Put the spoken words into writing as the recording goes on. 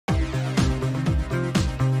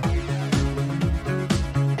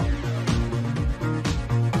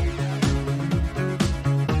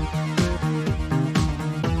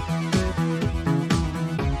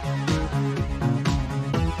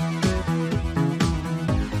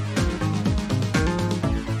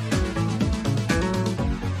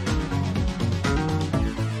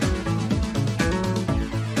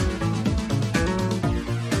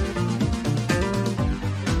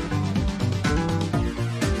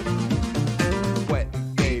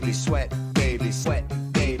baby sweat, baby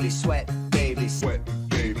sweat, baby sweat, baby sweat,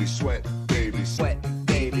 baby sweat, baby sweat,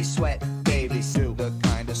 baby sweat, baby do the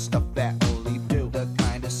kind of stuff that only do the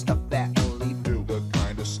kind of stuff that only do the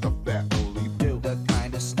kind of stuff that only do the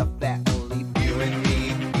kind of stuff that only you and me,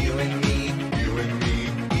 you and me, you and me,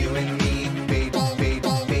 you and me, baby, baby,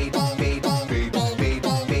 baby, baby, baby, baby,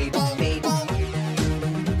 baby, baby.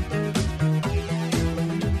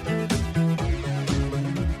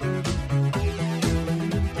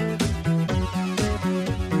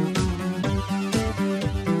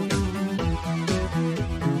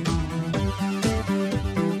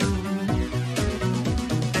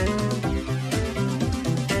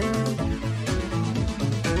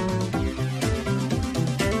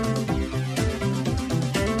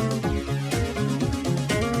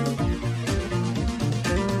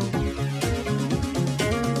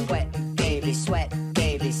 Sweat, baby, sweat,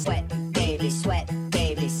 baby, sweat, baby,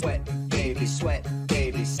 sweat, baby, sweat,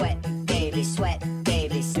 baby, sweat, baby, sweat,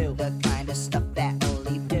 baby, do the kind of stuff that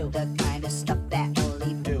only do the kind of stuff that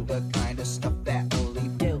only do the kind of stuff that only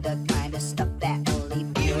do the kind of stuff that only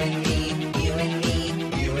you and me, you and me,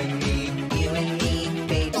 you and me, you and me,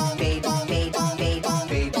 baby, baby, baby, baby,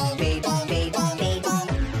 baby, baby, baby, baby.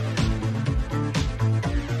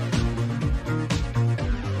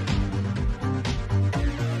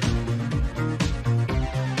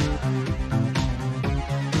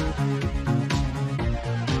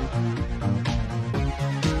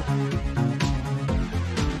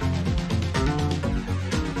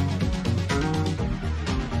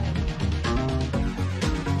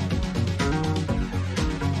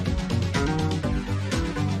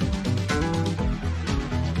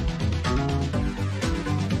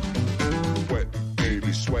 Sweat,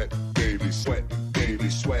 baby, sweat, baby, sweat, baby,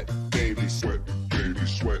 sweat, baby,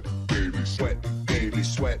 sweat, baby, sweat, baby,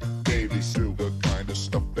 sweat, baby, do the kind of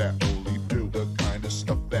stuff that only do the kind of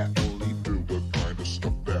stuff that only do the kind of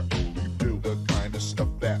stuff that only do the kind of stuff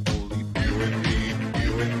that only you and me,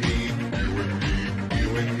 you and me, you and me, you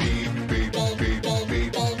and me, baby, baby, baby,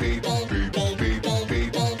 baby, baby, baby,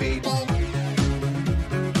 baby, baby.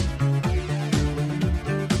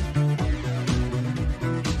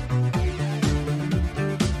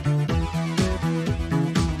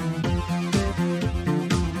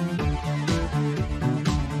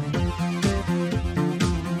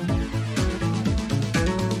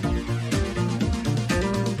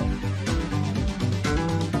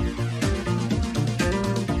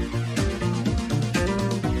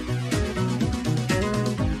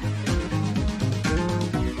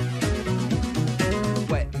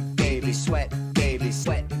 Sweat, baby, sweat, baby,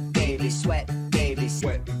 sweat, baby, sweat,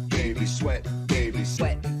 baby, sweat, baby,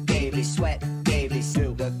 sweat, baby, sweat, baby,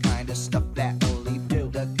 do the kind of stuff that only do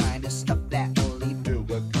the kind of stuff that only do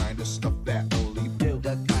the kind of stuff that only do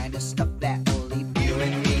the kind of stuff that only you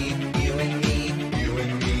and me, you and me, you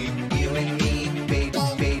and me, you and me, baby,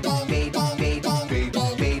 baby, baby, baby, baby,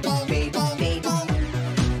 baby, baby, baby.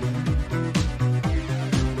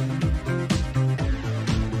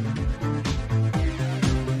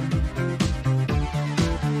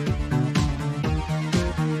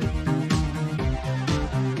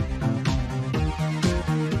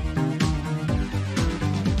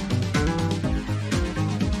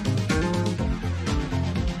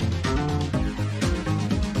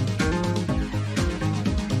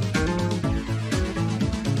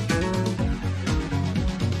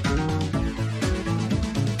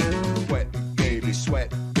 Sweat, baby, sweat,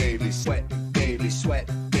 baby, sweat,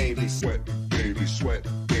 baby, sweat, baby, sweat,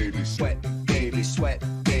 baby, sweat, baby, sweat,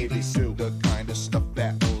 baby, do the kind of stuff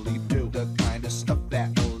that only do the kind of stuff that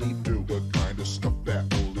only do the kind of stuff that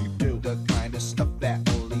only do the kind of stuff that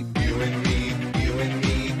only you and me, you and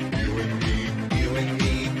me, you and me, you and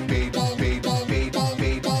me, baby, baby, baby,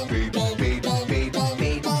 baby, baby, baby, baby,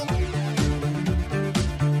 baby.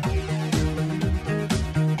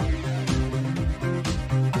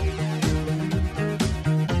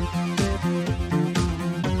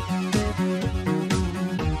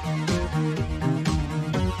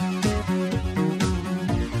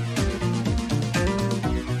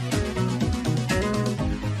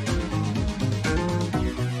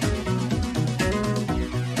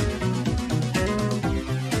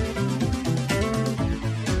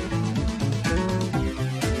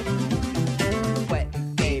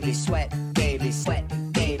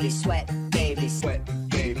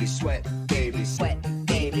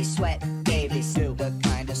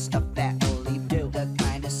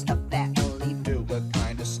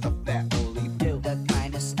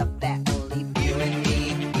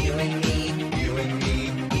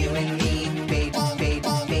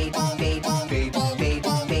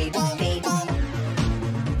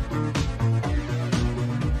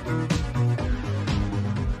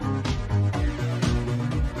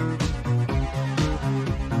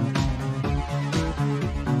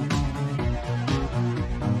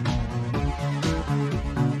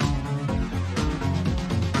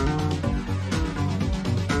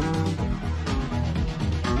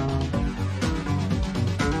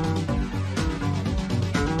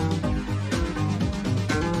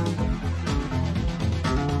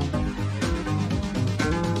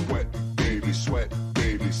 baby sweat,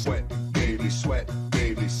 baby sweat, baby sweat,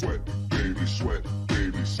 baby sweat, baby sweat,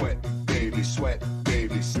 baby sweat, baby sweat,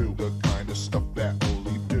 baby sweat, the kind of stuff that only